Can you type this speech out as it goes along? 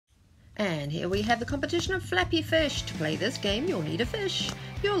And here we have the competition of Flappy Fish. To play this game, you'll need a fish.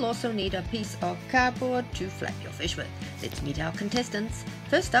 You'll also need a piece of cardboard to flap your fish with. Let's meet our contestants.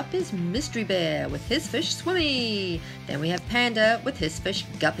 First up is Mystery Bear with his fish Swimmy. Then we have Panda with his fish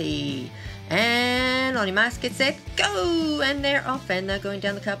Guppy. And on your marks, get set, go! And they're off, and they're going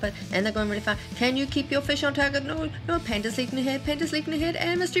down the carpet, and they're going really far. Can you keep your fish on target? No, Panda's leaping ahead,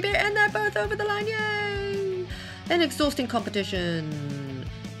 and Mystery Bear, and they're both over the line, yay! An exhausting competition.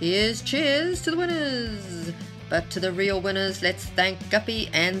 Here's cheers to the winners. But to the real winners, let's thank Guppy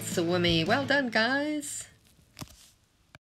and Swimmy. Well done, guys.